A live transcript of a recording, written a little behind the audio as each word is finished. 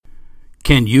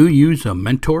Can you use a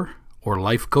mentor or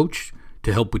life coach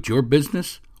to help with your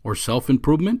business or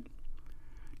self-improvement?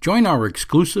 Join our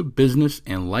exclusive business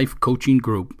and life coaching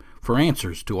group for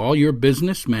answers to all your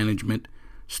business management,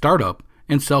 startup,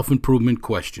 and self-improvement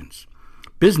questions.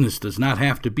 Business does not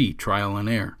have to be trial and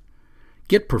error.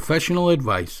 Get professional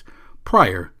advice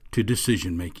prior to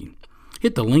decision-making.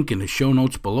 Hit the link in the show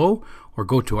notes below or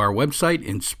go to our website,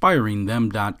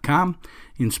 inspiringthem.com,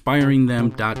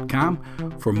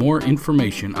 for more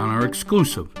information on our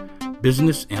exclusive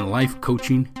business and life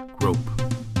coaching group.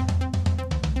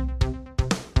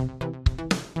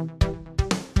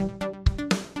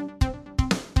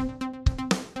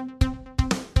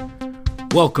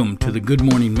 Welcome to the Good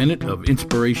Morning Minute of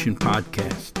Inspiration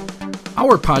podcast.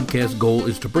 Our podcast goal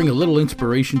is to bring a little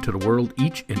inspiration to the world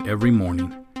each and every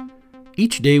morning.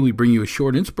 Each day we bring you a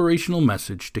short inspirational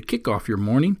message to kick off your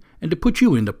morning and to put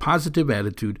you in the positive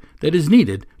attitude that is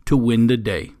needed to win the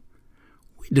day.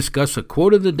 We discuss a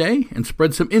quote of the day and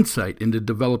spread some insight into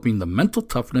developing the mental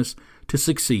toughness to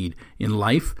succeed in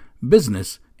life,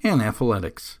 business, and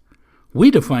athletics.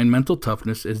 We define mental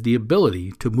toughness as the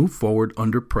ability to move forward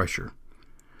under pressure.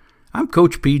 I'm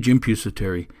Coach P. Jim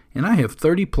Pusateri, and I have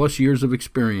 30-plus years of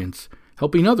experience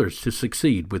helping others to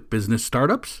succeed with business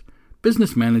startups,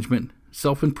 business management,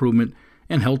 self-improvement,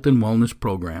 and health and wellness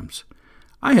programs.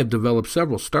 I have developed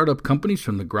several startup companies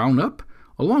from the ground up,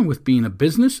 along with being a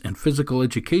business and physical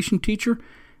education teacher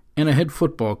and a head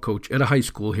football coach at a high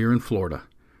school here in Florida.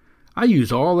 I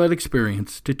use all that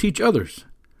experience to teach others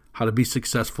how to be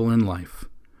successful in life.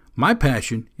 My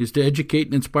passion is to educate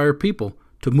and inspire people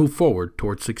to move forward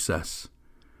towards success.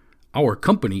 Our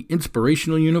company,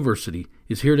 Inspirational University,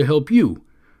 is here to help you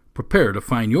prepare to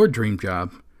find your dream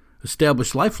job,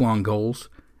 establish lifelong goals,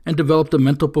 and develop the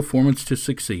mental performance to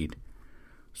succeed.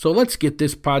 So let's get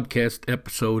this podcast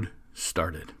episode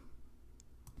started.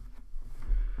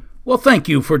 Well, thank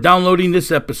you for downloading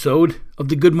this episode of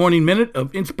the Good Morning Minute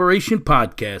of Inspiration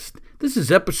podcast. This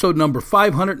is episode number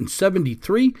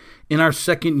 573 in our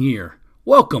second year.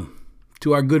 Welcome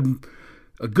to our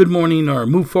Good Morning, our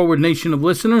Move Forward Nation of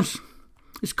listeners.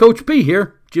 It's Coach P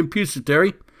here, Jim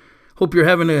Pusateri. Hope you're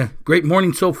having a great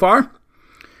morning so far.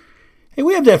 Hey,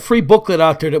 we have that free booklet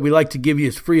out there that we like to give you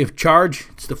as free of charge.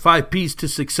 It's the 5 P's to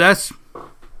Success.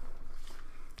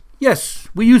 Yes,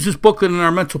 we use this booklet in our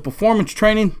mental performance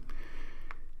training.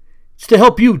 It's to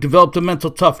help you develop the mental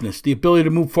toughness, the ability to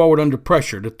move forward under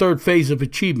pressure, the third phase of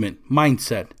achievement,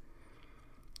 mindset.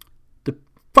 The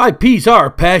 5 P's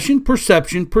are passion,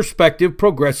 perception, perspective,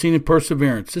 progressing, and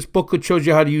perseverance. This booklet shows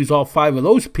you how to use all 5 of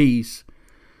those P's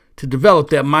to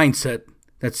develop that mindset,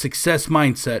 that success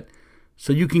mindset,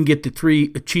 so you can get the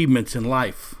 3 achievements in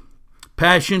life: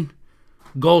 passion,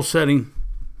 goal setting,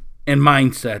 and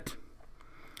mindset.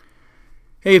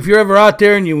 Hey, if you're ever out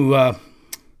there and you have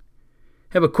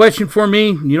a question for me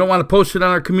and you don't want to post it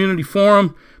on our community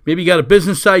forum, maybe you got a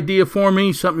business idea for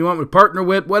me, something you want me to partner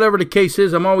with, whatever the case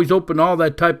is, I'm always open to all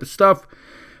that type of stuff.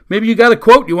 Maybe you got a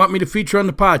quote you want me to feature on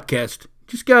the podcast.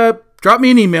 Just drop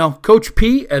me an email,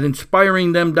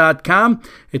 coachp@inspiringthem.com.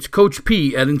 It's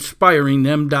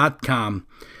coachp@inspiringthem.com.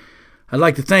 I'd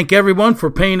like to thank everyone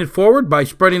for paying it forward by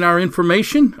spreading our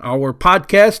information, our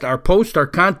podcast, our post, our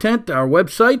content, our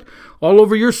website, all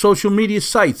over your social media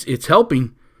sites. It's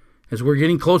helping as we're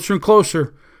getting closer and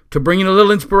closer to bringing a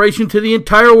little inspiration to the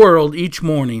entire world each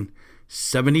morning.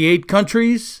 78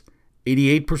 countries,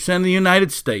 88% of the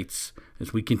United States.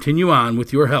 As we continue on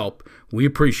with your help, we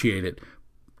appreciate it.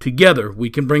 Together, we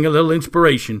can bring a little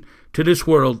inspiration to this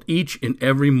world each and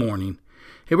every morning.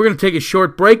 Hey, we're going to take a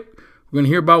short break. We're going to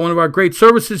hear about one of our great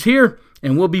services here,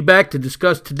 and we'll be back to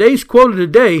discuss today's quote of the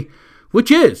day,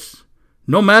 which is,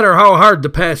 no matter how hard the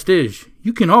past is,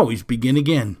 you can always begin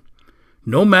again.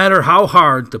 No matter how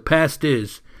hard the past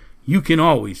is, you can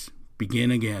always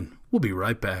begin again. We'll be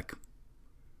right back.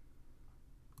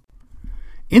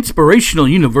 Inspirational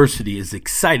University is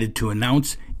excited to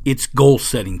announce its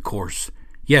goal-setting course.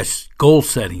 Yes, goal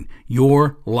setting,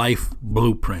 your life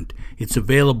blueprint. It's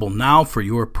available now for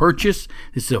your purchase.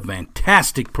 This is a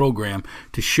fantastic program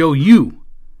to show you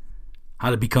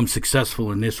how to become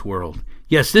successful in this world.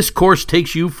 Yes, this course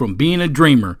takes you from being a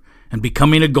dreamer and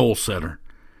becoming a goal setter.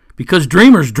 Because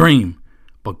dreamers dream,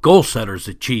 but goal setters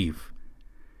achieve.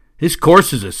 This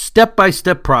course is a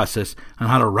step-by-step process on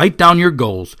how to write down your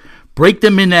goals, break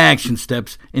them into action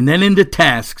steps, and then into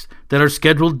tasks that are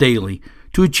scheduled daily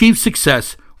to achieve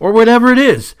success or whatever it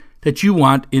is that you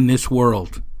want in this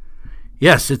world.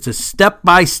 Yes, it's a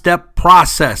step-by-step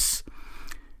process.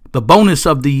 The bonus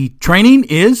of the training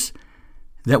is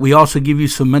that we also give you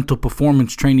some mental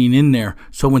performance training in there.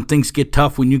 So when things get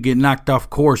tough, when you get knocked off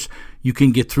course, you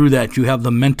can get through that. You have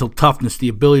the mental toughness, the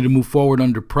ability to move forward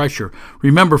under pressure.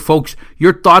 Remember, folks,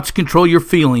 your thoughts control your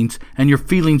feelings, and your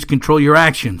feelings control your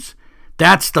actions.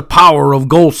 That's the power of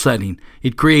goal setting.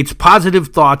 It creates positive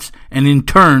thoughts and, in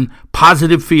turn,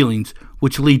 positive feelings,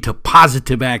 which lead to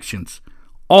positive actions.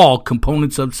 All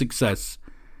components of success.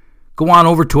 Go on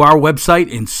over to our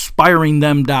website,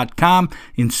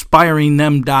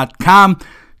 inspiringthem.com,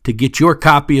 to get your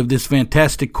copy of this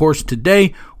fantastic course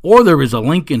today, or there is a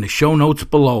link in the show notes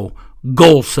below.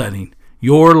 Goal setting,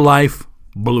 your life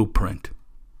blueprint.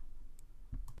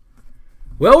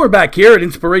 Well, we're back here at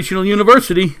Inspirational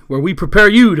University, where we prepare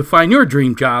you to find your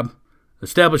dream job,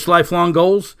 establish lifelong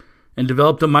goals, and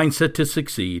develop the mindset to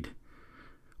succeed.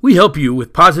 We help you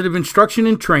with positive instruction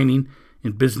and training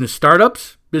in business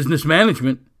startups, business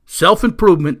management,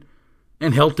 self-improvement,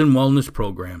 and health and wellness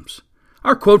programs.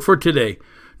 Our quote for today: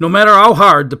 no matter how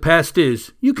hard the past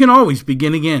is, you can always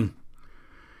begin again.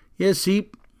 Yeah,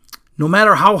 see, no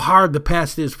matter how hard the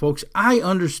past is, folks, I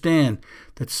understand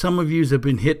that some of you have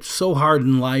been hit so hard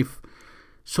in life,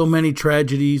 so many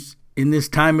tragedies. In this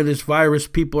time of this virus,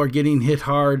 people are getting hit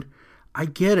hard. I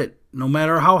get it. No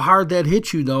matter how hard that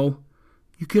hits you, though,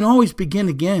 you can always begin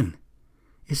again.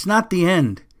 It's not the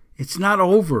end. It's not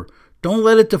over. Don't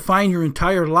let it define your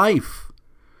entire life.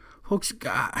 Folks,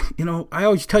 I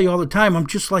always tell you all the time, I'm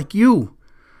just like you.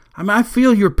 I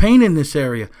feel your pain in this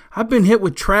area. I've been hit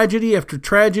with tragedy after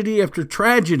tragedy after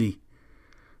tragedy.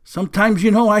 Sometimes,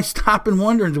 I stop and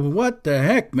wonder, what the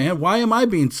heck, man? Why am I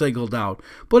being singled out?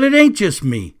 But it ain't just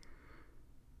me.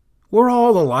 We're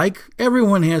all alike.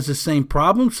 Everyone has the same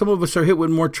problems. Some of us are hit with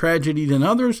more tragedy than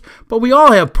others, but we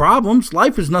all have problems.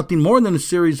 Life is nothing more than a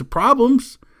series of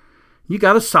problems. You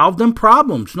got to solve them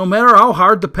problems. No matter how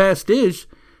hard the past is,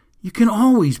 you can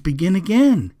always begin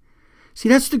again. See,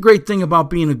 that's the great thing about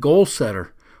being a goal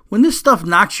setter. When this stuff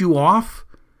knocks you off,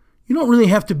 you don't really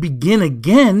have to begin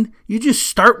again. You just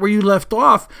start where you left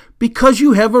off because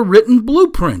you have a written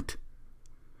blueprint.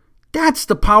 That's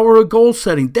the power of goal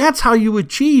setting. That's how you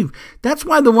achieve. That's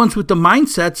why the ones with the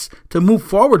mindsets to move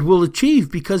forward will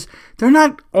achieve, because they're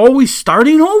not always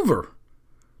starting over.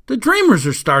 The dreamers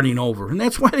are starting over, and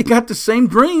that's why they got the same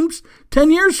dreams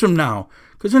 10 years from now,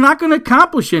 because they're not going to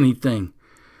accomplish anything.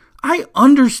 I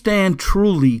understand,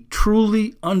 truly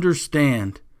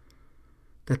understand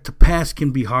that the past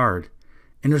can be hard,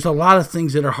 and there's a lot of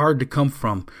things that are hard to come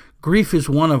from. Grief is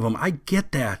one of them. I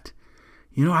get that.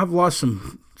 I've lost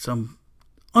some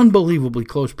unbelievably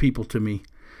close people to me.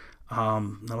 A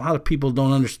lot of people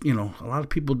don't understand. A lot of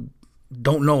people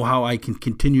don't know how I can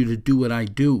continue to do what I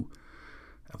do.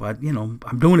 But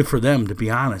I'm doing it for them, to be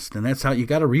honest, and that's how you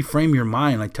got to reframe your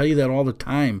mind. I tell you that all the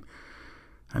time.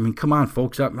 Come on,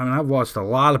 folks. I've lost a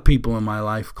lot of people in my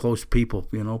life, close people.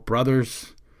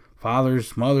 Brothers,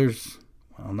 fathers, mothers.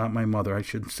 Well, not my mother. I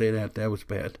shouldn't say that. That was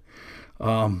bad.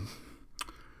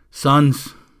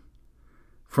 Sons,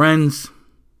 friends,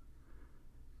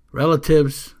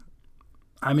 relatives.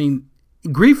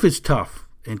 Grief is tough,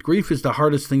 and grief is the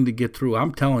hardest thing to get through.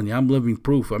 I'm telling you, I'm living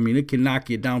proof. It can knock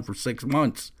you down for 6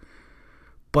 months.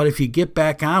 But if you get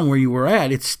back on where you were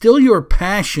at, it's still your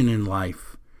passion in life.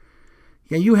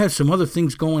 Yeah, you have some other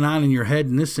things going on in your head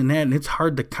and this and that, and it's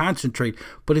hard to concentrate,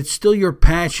 but it's still your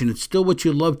passion. It's still what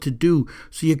you love to do,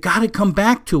 so you got to come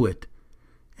back to it.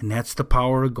 And that's the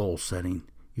power of goal setting.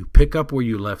 You pick up where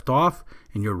you left off,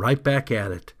 and you're right back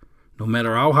at it. No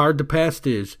matter how hard the past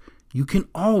is, you can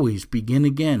always begin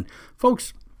again.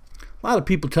 Folks, a lot of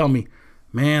people tell me,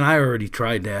 man, I already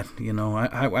tried that.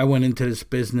 I went into this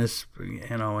business,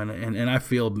 and I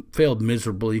failed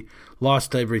miserably,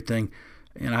 lost everything.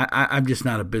 And I'm just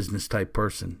not a business type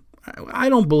person. I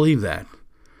don't believe that.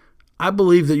 I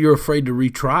believe that you're afraid to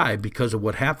retry because of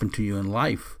what happened to you in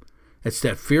life. It's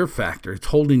that fear factor. It's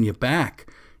holding you back.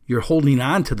 You're holding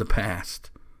on to the past.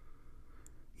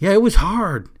 Yeah, it was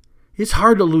hard. It's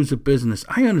hard to lose a business.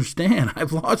 I understand.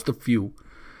 I've lost a few.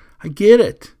 I get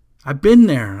it. I've been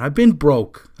there. I've been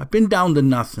broke. I've been down to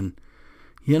nothing.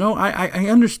 I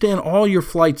understand all your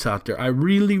flights out there. I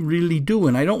really, really do.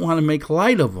 And I don't want to make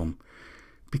light of them.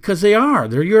 Because they are.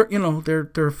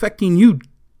 They're affecting you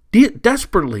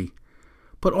desperately.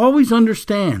 But always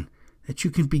understand that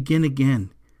you can begin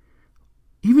again.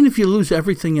 Even if you lose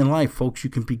everything in life, folks, you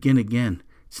can begin again.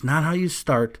 It's not how you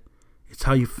start. It's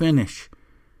how you finish.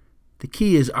 The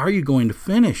key is, are you going to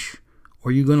finish? Or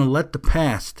are you going to let the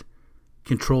past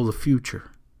control the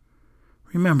future?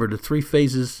 Remember the 3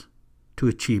 phases to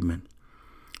achievement.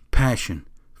 Passion.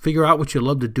 Figure out what you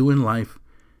love to do in life.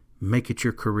 Make it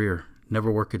your career. Never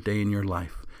work a day in your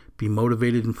life. Be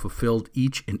motivated and fulfilled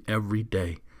each and every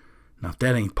day. Now, if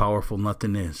that ain't powerful,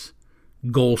 nothing is.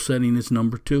 Goal setting is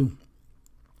number 2.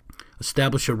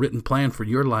 Establish a written plan for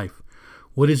your life.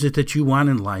 What is it that you want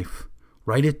in life?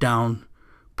 Write it down,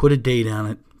 put a date on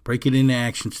it, break it into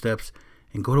action steps,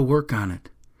 and go to work on it.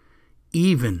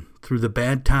 Even through the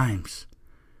bad times,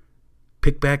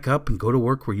 pick back up and go to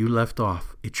work where you left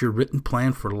off. It's your written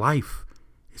plan for life.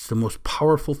 It's the most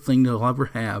powerful thing you'll ever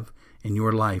have in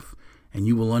your life, and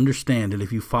you will understand that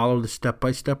if you follow the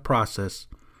step-by-step process,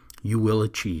 you will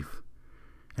achieve.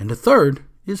 And the third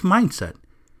is mindset.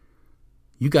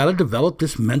 You got to develop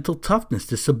this mental toughness,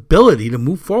 this ability to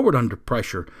move forward under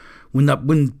pressure. When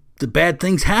the bad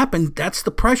things happen, that's the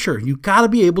pressure. You got to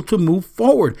be able to move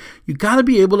forward. You got to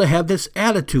be able to have this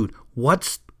attitude.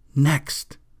 What's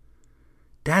next?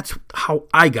 That's how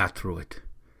I got through it.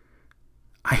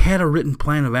 I had a written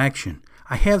plan of action.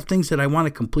 I have things that I want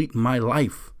to complete in my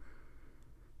life.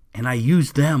 And I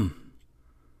use them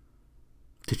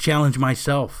to challenge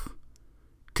myself,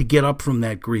 to get up from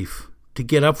that grief, to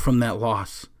get up from that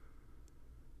loss,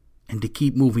 and to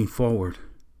keep moving forward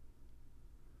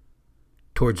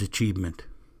towards achievement.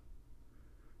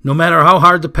 No matter how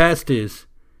hard the past is,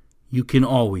 you can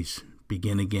always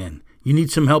begin again. You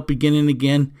need some help beginning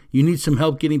again? You need some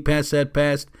help getting past that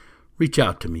past? Reach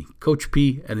out to me, Coach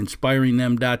P at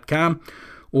inspiringthem.com,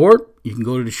 or you can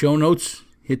go to the show notes,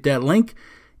 hit that link,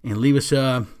 and leave us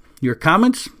your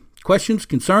comments, questions,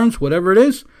 concerns, whatever it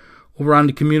is, over on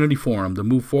the community forum, the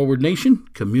Move Forward Nation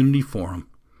Community Forum.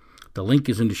 The link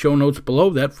is in the show notes below.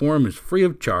 That forum is free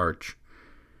of charge.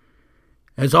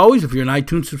 As always, if you're an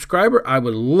iTunes subscriber, I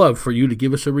would love for you to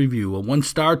give us a review. A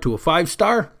 1-star to a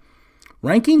 5-star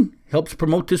ranking helps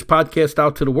promote this podcast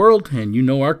out to the world, and you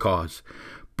know our cause.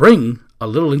 Bring a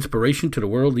little inspiration to the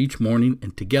world each morning,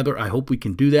 and together I hope we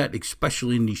can do that,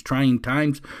 especially in these trying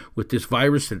times with this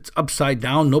virus that's upside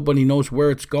down. Nobody knows where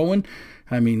it's going.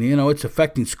 I mean, it's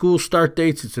affecting school start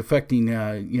dates. It's affecting,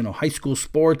 high school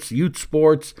sports, youth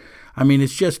sports. I mean,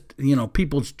 it's just,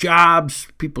 people's jobs,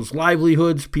 people's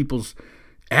livelihoods, people's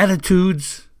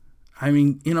attitudes. I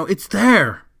mean, it's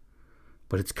there,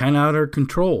 but it's kind of out of our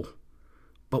control.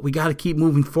 But we got to keep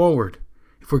moving forward.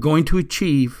 If we're going to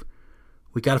achieve,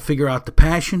 we got to figure out the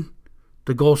passion,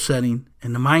 the goal setting,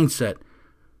 and the mindset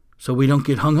so we don't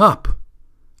get hung up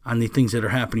on the things that are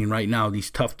happening right now, these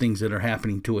tough things that are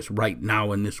happening to us right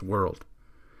now in this world.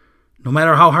 No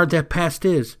matter how hard that past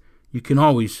is, you can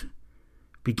always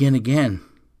begin again.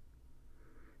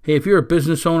 Hey, if you're a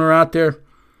business owner out there,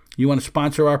 you want to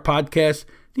sponsor our podcast,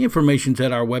 the information's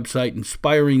at our website,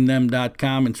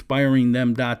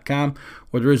 inspiringthem.com,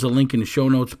 or there is a link in the show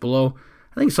notes below.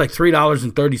 I think it's like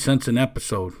 $3.30 an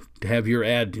episode to have your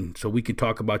ad in so we can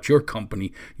talk about your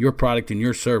company, your product, and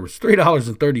your service.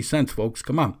 $3.30, folks.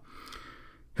 Come on.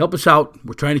 Help us out.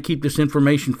 We're trying to keep this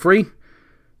information free.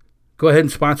 Go ahead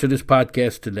and sponsor this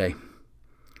podcast today.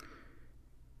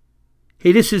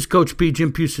 Hey, this is Coach P.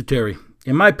 Jim Pusateri,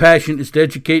 and my passion is to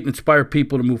educate and inspire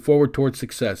people to move forward towards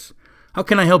success. How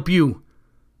can I help you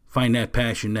find that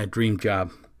passion, that dream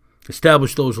job?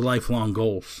 Establish those lifelong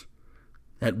goals,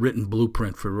 that written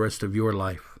blueprint for the rest of your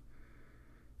life,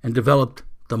 and develop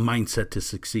the mindset to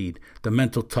succeed, the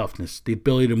mental toughness, the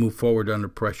ability to move forward under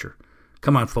pressure.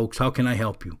 Come on, folks, how can I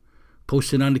help you?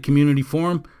 Post it on the community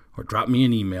forum or drop me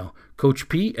an email. Coach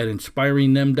P at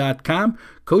inspiringthem.com,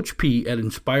 Coach P at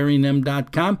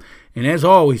inspiringthem.com. And as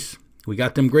always, we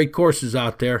got them great courses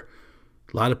out there.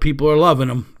 A lot of people are loving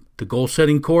them. The goal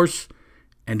setting course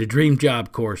and the dream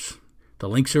job course. The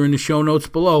links are in the show notes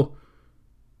below.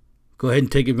 Go ahead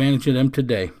and take advantage of them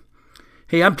today.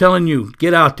 Hey, I'm telling you,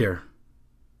 get out there.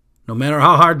 No matter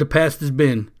how hard the past has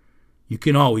been, you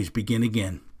can always begin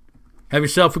again. Have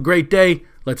yourself a great day.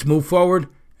 Let's move forward,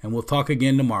 and we'll talk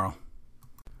again tomorrow.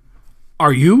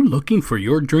 Are you looking for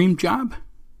your dream job?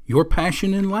 Your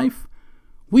passion in life?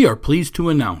 We are pleased to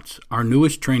announce our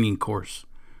newest training course,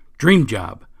 Dream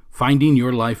Job, Finding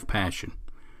Your Life Passion.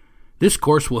 This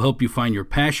course will help you find your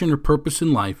passion or purpose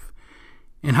in life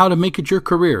and how to make it your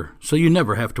career so you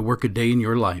never have to work a day in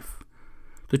your life.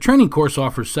 The training course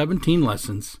offers 17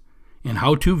 lessons and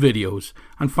how-to videos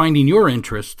on finding your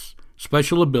interests,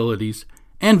 special abilities,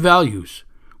 and values,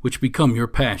 which become your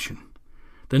passion.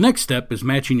 The next step is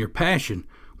matching your passion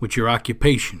with your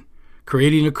occupation,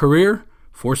 creating a career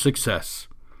for success.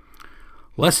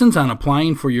 Lessons on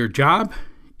applying for your job,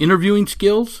 interviewing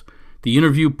skills, the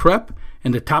interview prep,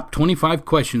 and the top 25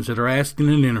 questions that are asked in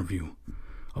an interview.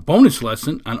 A bonus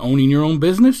lesson on owning your own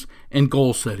business and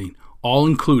goal setting, all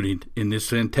included in this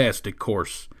fantastic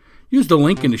course. Use the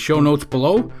link in the show notes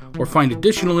below or find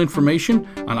additional information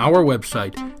on our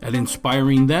website at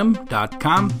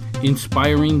inspiringthem.com,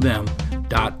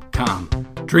 inspiringthem.com.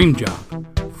 Dream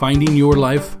Job, Finding Your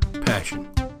Life Passion.